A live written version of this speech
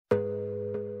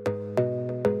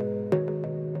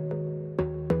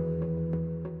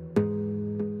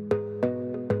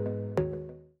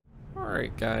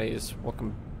Alright guys,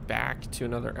 welcome back to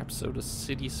another episode of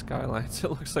Cities Skylines. It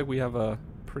looks like we have a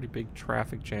pretty big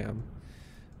traffic jam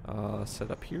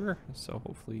set up here, so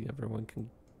hopefully everyone can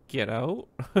get out.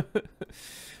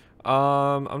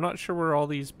 I'm not sure where all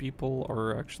these people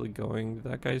are actually going.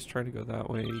 That guy's trying to go that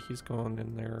way, he's going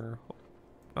in there.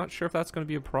 Not sure if that's going to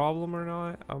be a problem or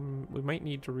not. We might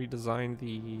need to redesign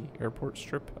the airport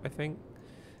strip, I think,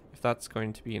 if that's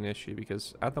going to be an issue,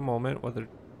 because at the moment what they're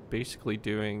basically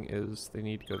doing is they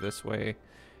need to go this way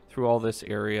through all this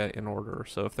area in order.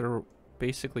 So if they're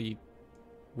basically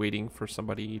waiting for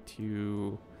somebody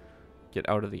to get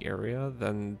out of the area,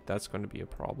 then that's going to be a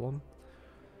problem.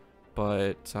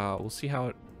 But we'll see how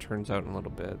it turns out in a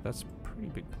little bit. That's a pretty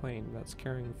big plane. That's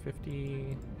carrying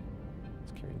 50.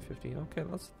 It's carrying 50. Okay,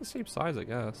 that's the same size, I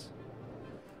guess.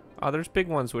 There's big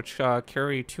ones which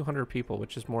carry 200 people,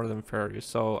 which is more than ferries.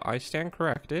 So I stand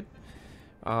corrected.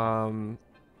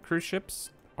 Cruise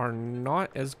ships are not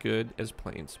as good as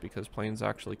planes, because planes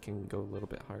actually can go a little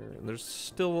bit higher. And there's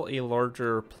still a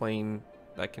larger plane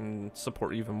that can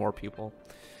support even more people,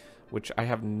 which I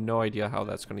have no idea how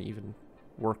that's going to even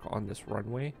work on this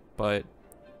runway. But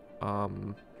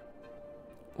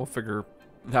we'll figure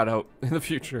that out in the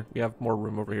future. We have more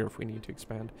room over here if we need to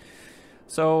expand.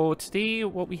 So today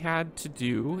what we had to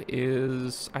do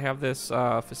is, I have this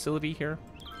facility here,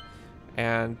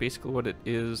 and basically what it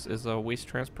is a waste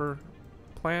transfer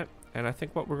plant. And I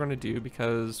think what we're going to do,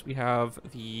 because we have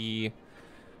the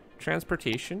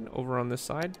transportation over on this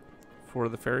side for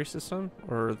the ferry system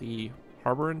or the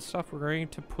harbor and stuff, we're going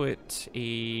to put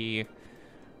a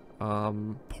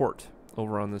port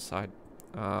over on this side.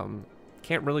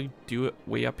 Can't really do it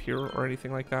way up here or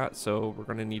anything like that, so we're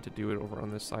going to need to do it over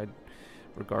on this side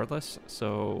regardless.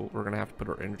 So we're going to have to put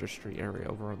our industry area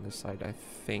over on this side, I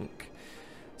think.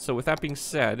 So with that being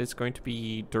said, it's going to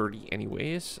be dirty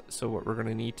anyways. So what we're going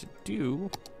to need to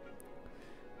do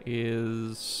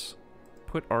is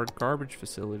put our garbage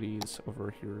facilities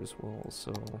over here as well.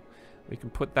 So we can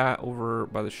put that over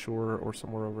by the shore or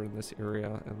somewhere over in this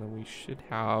area, and then we should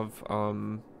have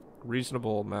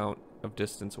reasonable amount of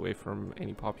distance away from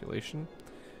any population.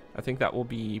 I think that will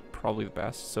be probably the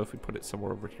best. So if we put it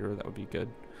somewhere over here, that would be good.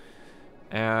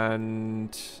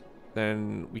 And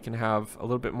then we can have a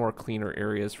little bit more cleaner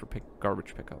areas for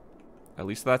garbage pickup. At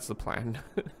least that's the plan.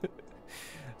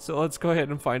 So let's go ahead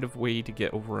and find a way to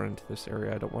get over into this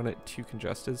area. I don't want it too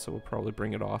congested, so we'll probably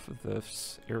bring it off of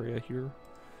this area here.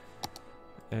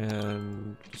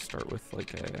 And just start with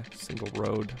like a single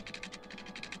road.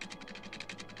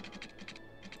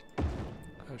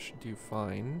 That should do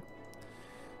fine.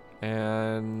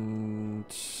 And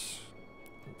let's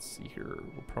see here.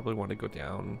 We'll probably want to go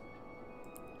down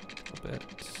a bit.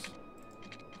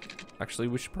 Actually,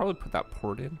 we should probably put that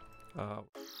port in.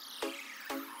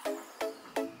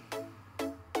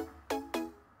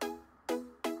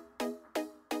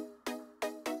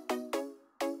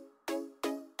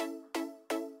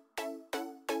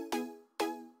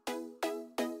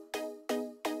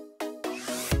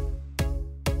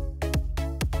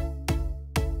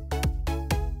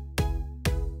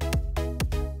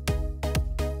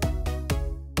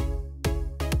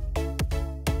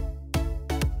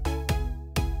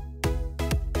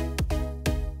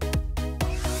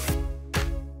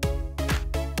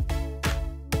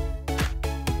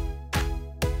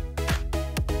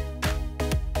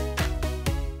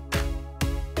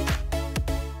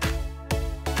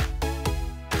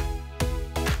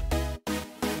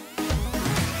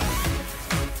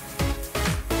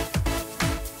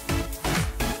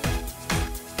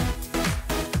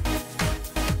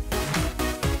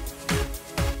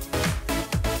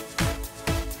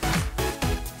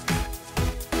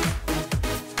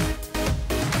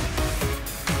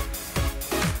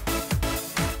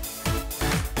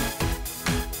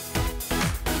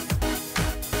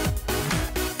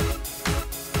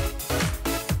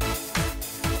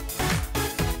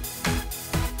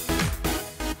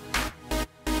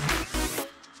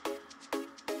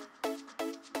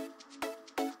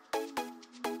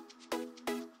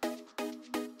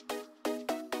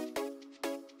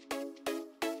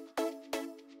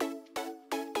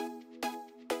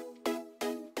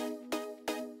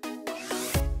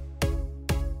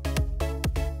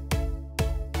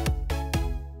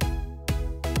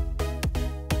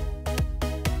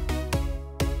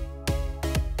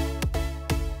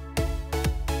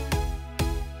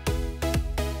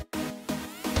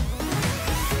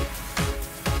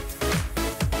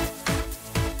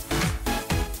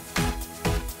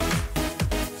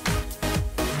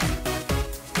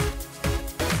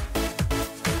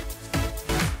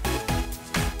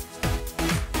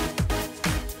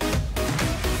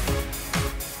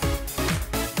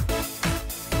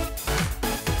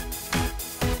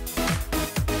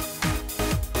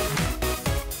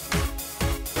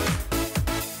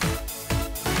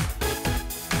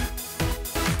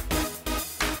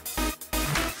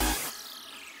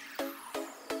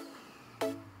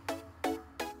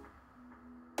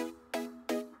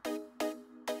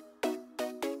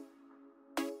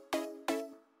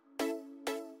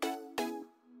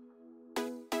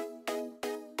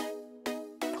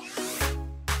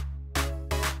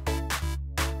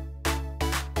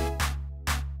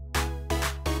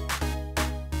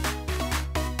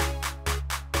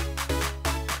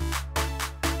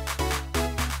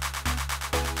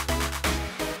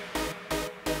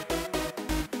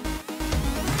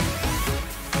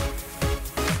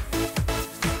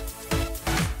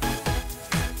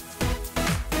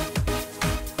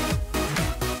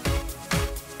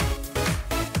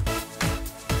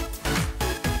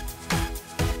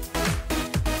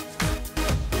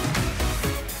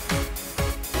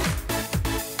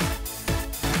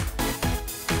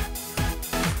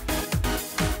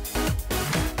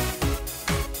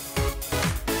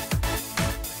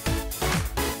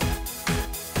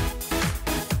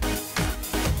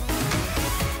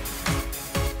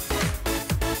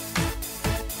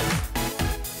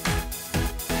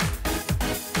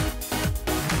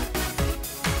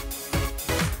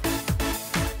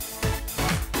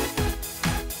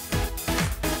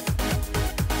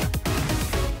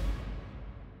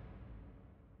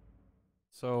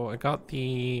 So I got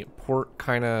the port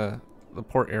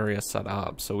area set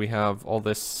up. So we have all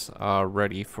this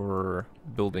ready for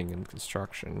building and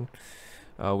construction.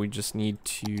 We just need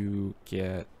to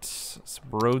get some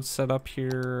roads set up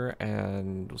here,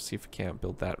 and we'll see if we can't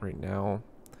build that right now.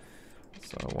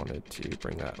 So I wanted to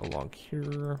bring that along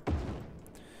here.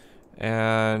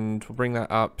 And we'll bring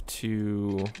that up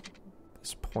to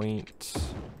this point.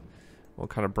 We'll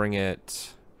kind of bring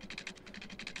it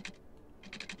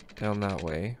down that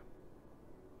way.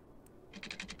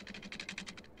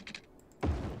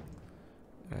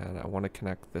 And I want to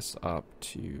connect this up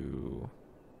to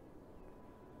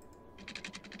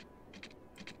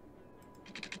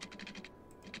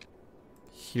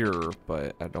here,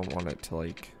 but I don't want it to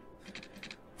like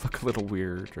look a little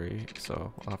weird, right?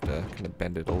 So I'll have to kind of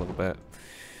bend it a little bit.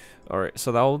 Alright,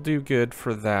 so that will do good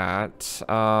for that.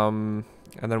 And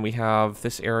then we have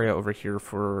this area over here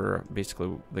for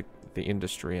basically the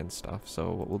industry and stuff.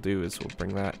 So what we'll do is we'll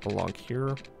bring that along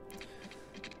here,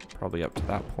 probably up to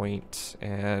that point,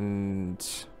 and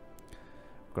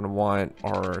we're gonna want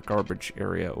our garbage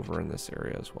area over in this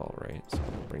area as well, right? So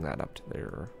we'll bring that up to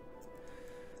there.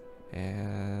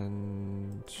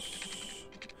 And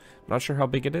I'm not sure how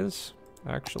big it is,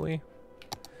 actually.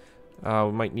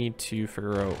 We might need to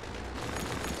figure out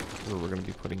where we're going to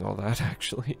be putting all that,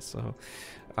 actually. So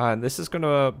this is going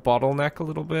to bottleneck a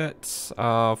little bit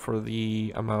for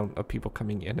the amount of people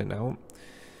coming in and out.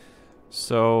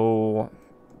 So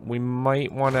we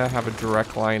might want to have a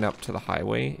direct line up to the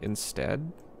highway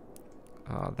instead.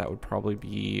 That would probably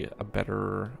be a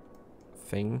better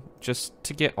thing, just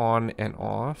to get on and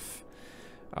off.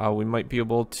 We might be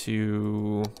able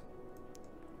to,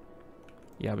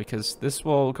 yeah, because this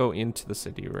will go into the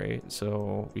city, right?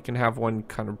 So we can have one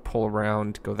kind of pull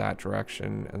around, go that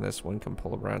direction, and this one can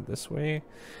pull around this way.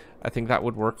 I think that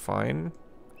would work fine.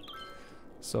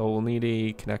 So we'll need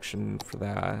a connection for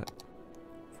that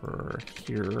for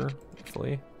here,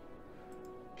 hopefully.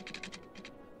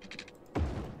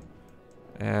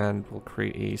 And we'll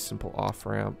create a simple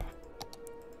off-ramp.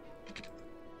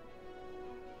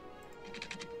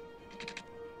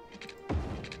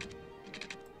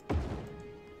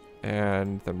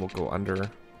 And then we'll go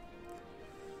under.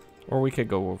 Or we could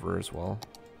go over as well.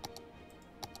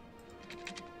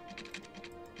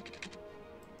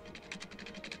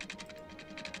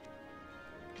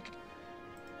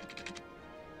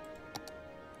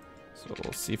 So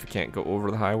we'll see if we can't go over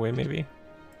the highway, maybe.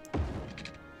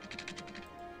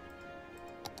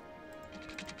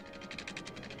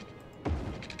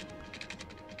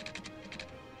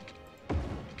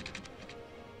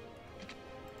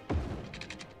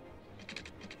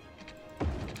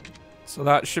 So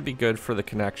that should be good for the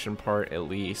connection part, at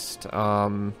least.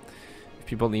 If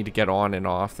people need to get on and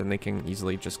off, then they can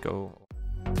easily just go.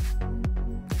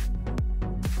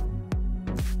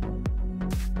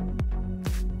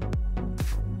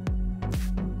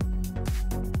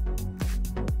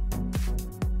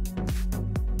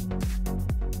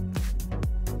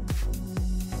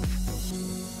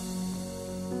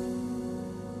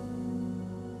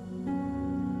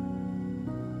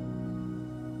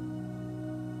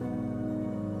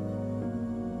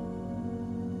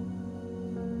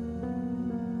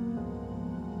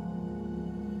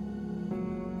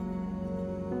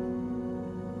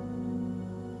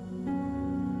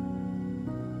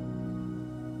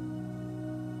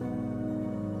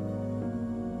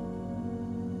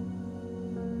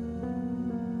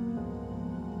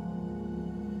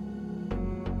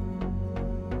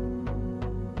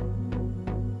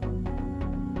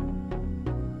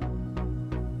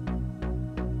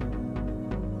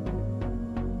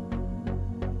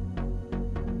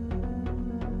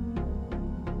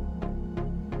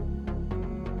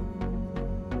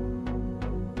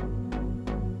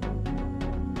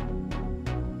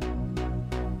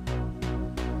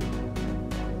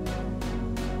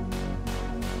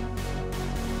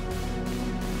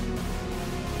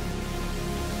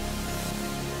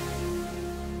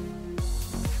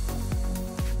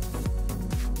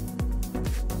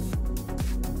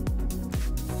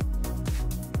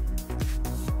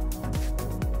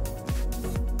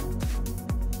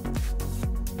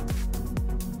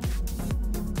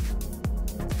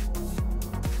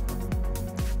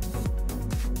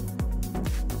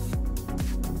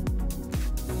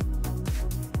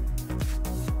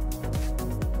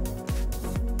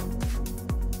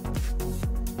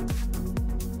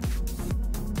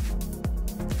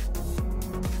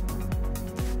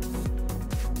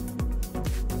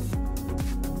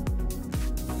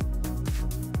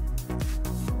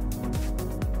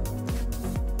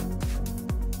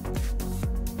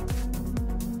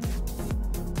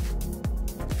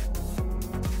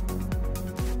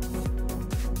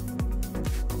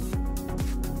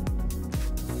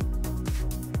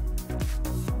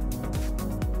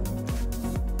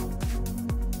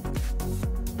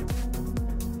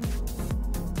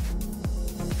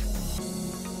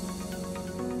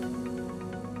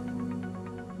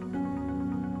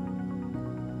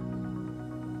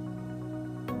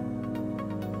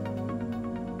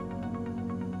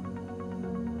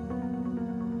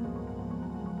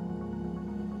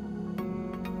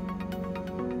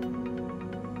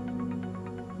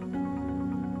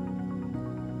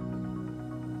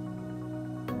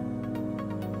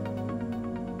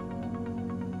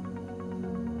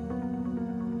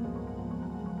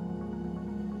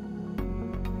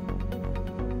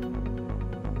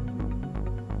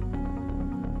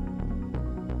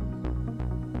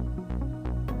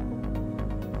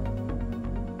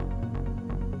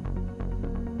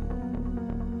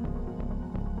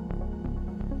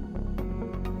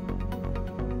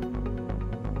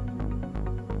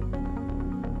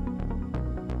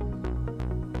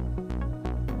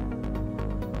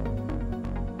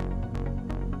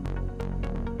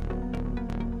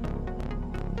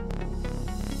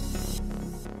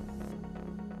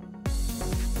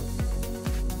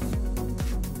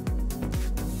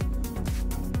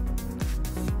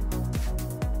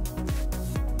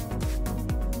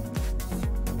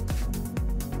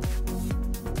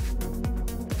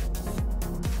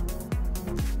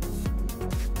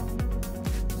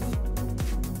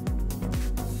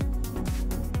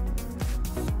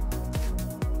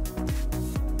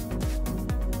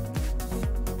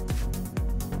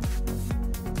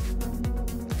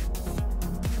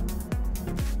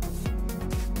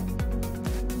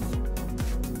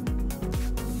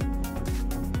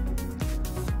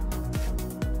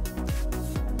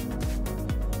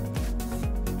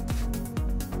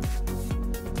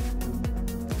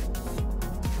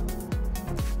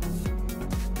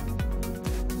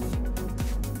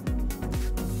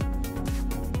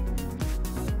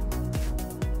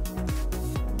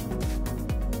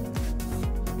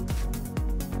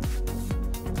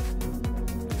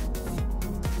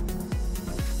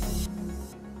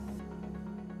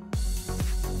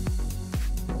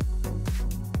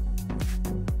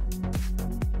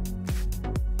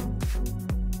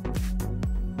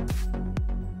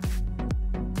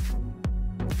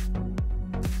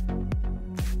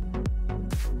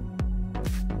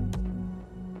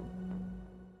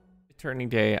 Turning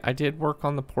day. I did work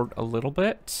on the port a little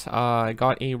bit. I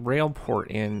got a rail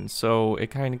port in, so it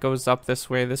kind of goes up this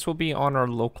way. This will be on our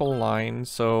local line,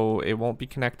 so it won't be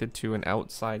connected to an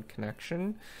outside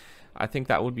connection. I think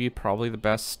that would be probably the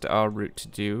best route to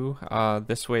do.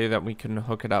 This way that we can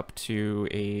hook it up to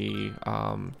the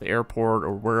airport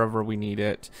or wherever we need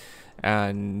it,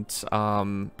 and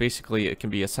basically it can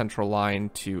be a central line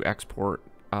to export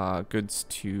goods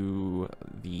to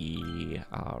the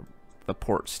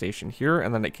port station here,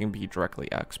 and then it can be directly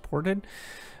exported.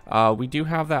 We do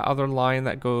have that other line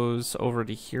that goes over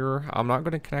to here. I'm not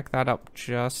going to connect that up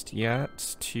just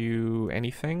yet to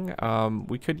anything.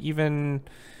 We could even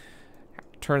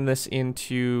turn this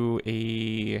into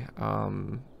a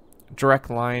direct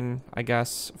line, I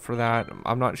guess, for that.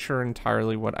 I'm not sure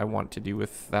entirely what I want to do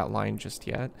with that line just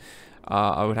yet.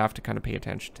 I would have to kind of pay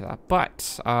attention to that.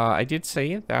 But I did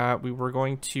say that we were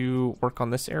going to work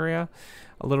on this area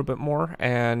a little bit more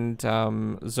and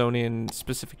zone in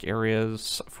specific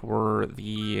areas for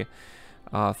the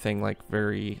thing, like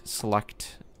very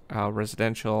select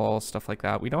residential, stuff like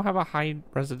that. We don't have a high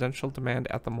residential demand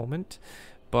at the moment,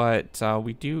 but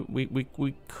we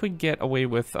could get away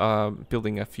with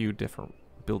building a few different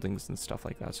buildings and stuff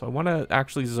like that. So I want to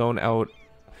actually zone out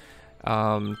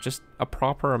just a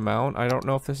proper amount. I don't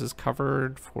know if this is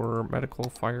covered for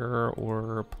medical, fire,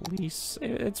 or police.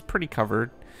 It's pretty covered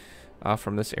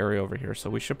from this area over here, so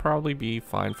we should probably be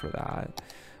fine for that.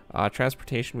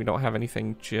 Transportation, we don't have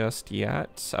anything just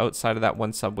yet outside of that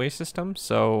one subway system,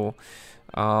 so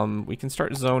we can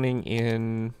start zoning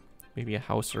in maybe a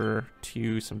house or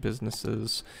two, some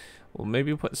businesses. We'll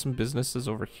maybe put some businesses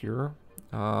over here.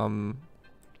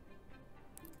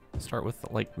 Start with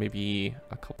like maybe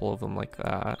a couple of them like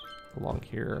that along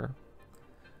here.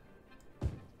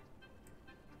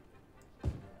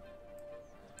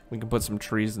 We can put some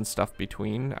trees and stuff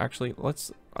between. Actually,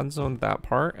 let's unzone that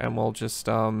part, and we'll just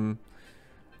allow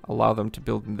them to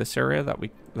build in this area.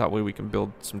 That way we can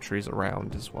build some trees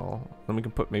around as well. Then we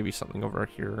can put maybe something over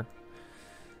here,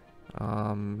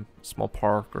 small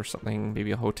park or something.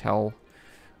 Maybe a hotel.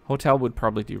 Hotel would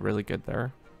probably do really good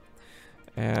there.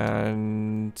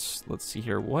 And let's see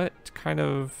here. What kind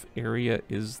of area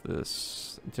is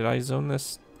this? Did I zone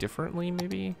this differently,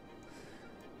 maybe?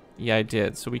 Yeah, I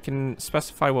did. So we can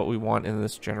specify what we want in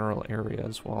this general area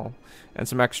as well, and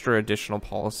some extra additional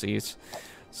policies.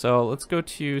 So let's go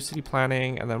to city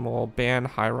planning, and then we'll ban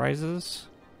high rises,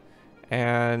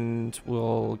 and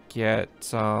we'll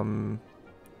get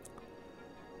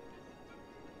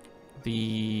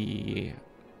the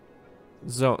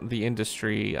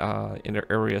industry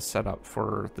area set up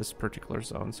for this particular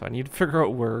zone. So I need to figure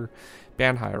out where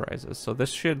ban high rises. So this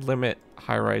should limit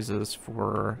high rises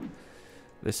for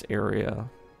this area,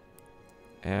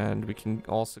 and we can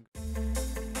also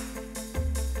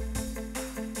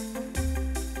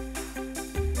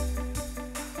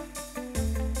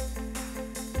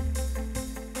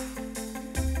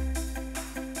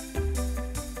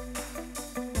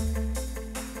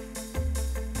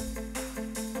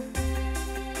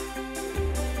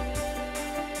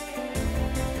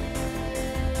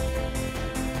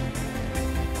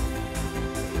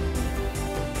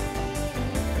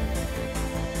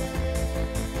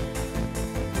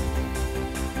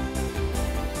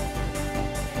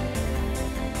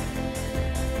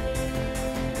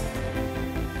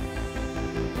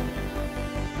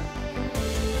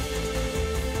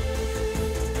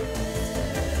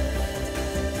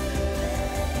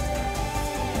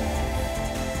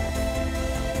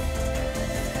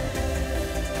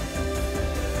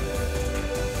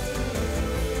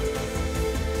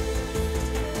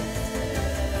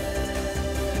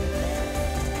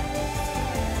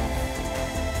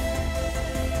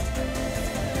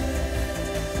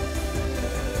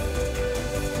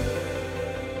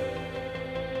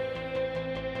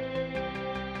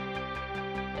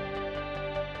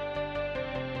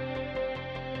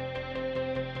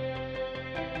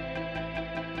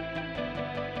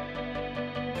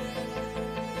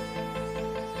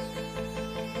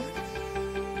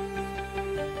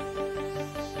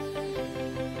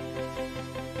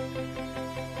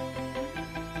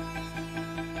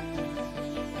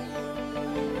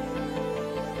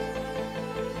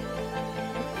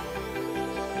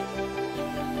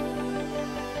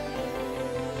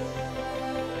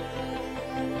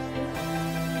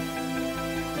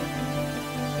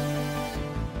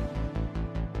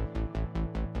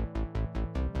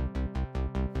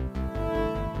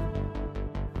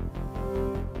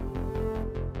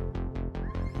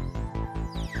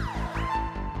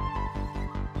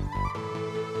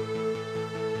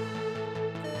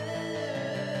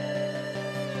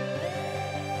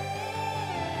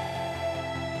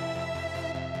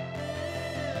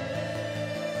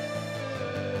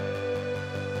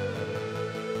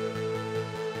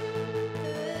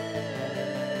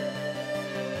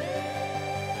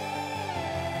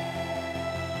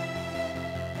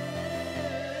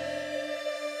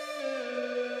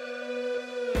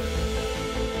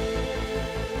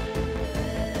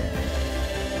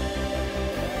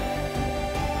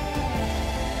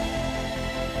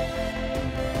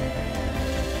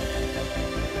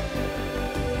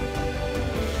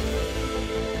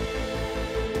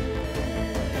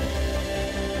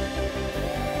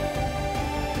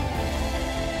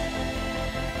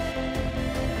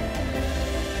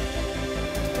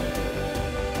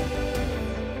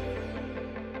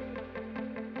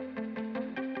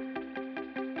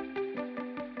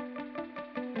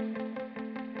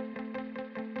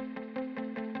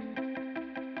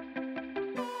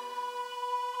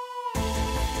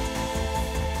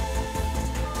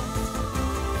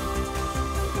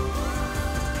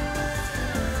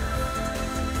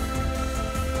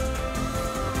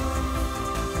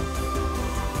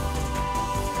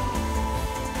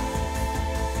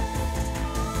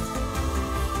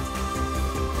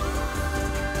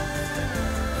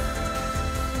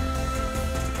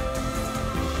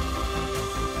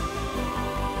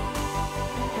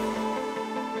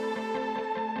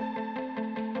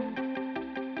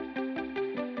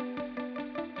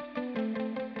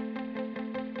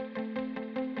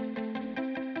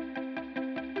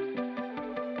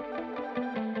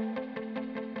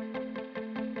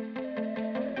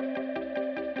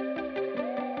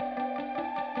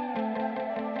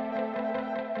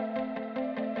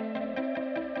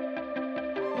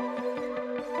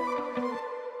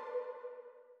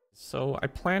So I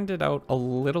planned it out a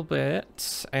little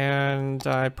bit, and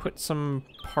I put some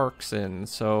parks in.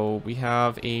 So we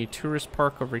have a tourist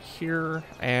park over here,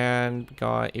 and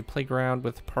got a playground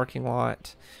with a parking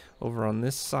lot over on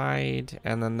this side,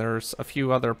 and then there's a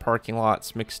few other parking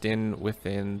lots mixed in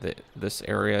within this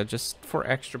area just for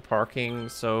extra parking,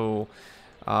 so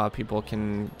people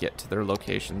can get to their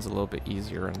locations a little bit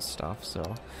easier and stuff.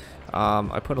 So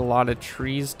I put a lot of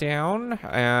trees down,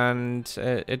 and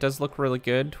it does look really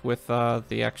good with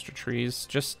the extra trees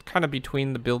just kind of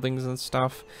between the buildings and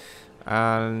stuff,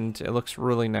 and it looks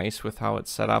really nice with how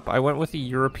it's set up. I went with a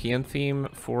European theme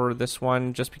for this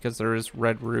one just because there is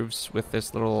red roofs with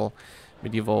this little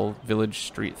medieval village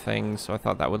street thing, so I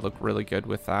thought that would look really good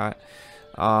with that.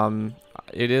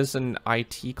 It is an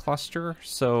IT cluster,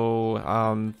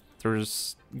 so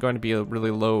there's going to be a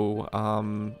really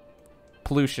low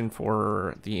pollution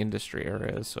for the industry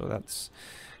areas, so that's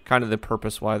kind of the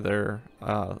purpose why there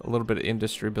are a little bit of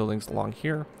industry buildings along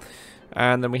here.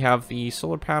 And then we have the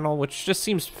solar panel, which just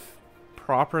seems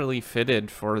properly fitted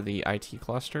for the IT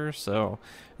cluster. So,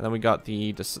 and then we got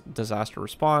the disaster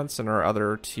response and our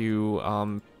other two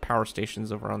power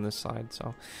stations over on this side.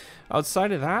 So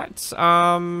outside of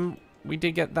that, we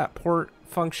did get that port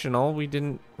functional. We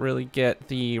didn't really get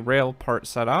the rail part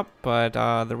set up, but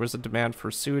there was a demand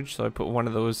for sewage, so I put one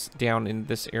of those down in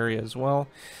this area as well,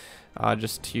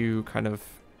 just to kind of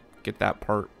get that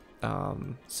part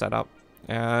set up.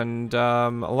 And a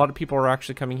lot of people are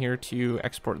actually coming here to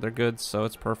export their goods, so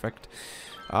it's perfect.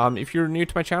 If you're new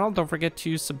to my channel, don't forget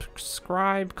to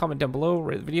subscribe, comment down below,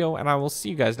 rate the video, and I will see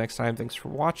you guys next time. Thanks for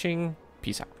watching.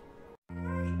 Peace out.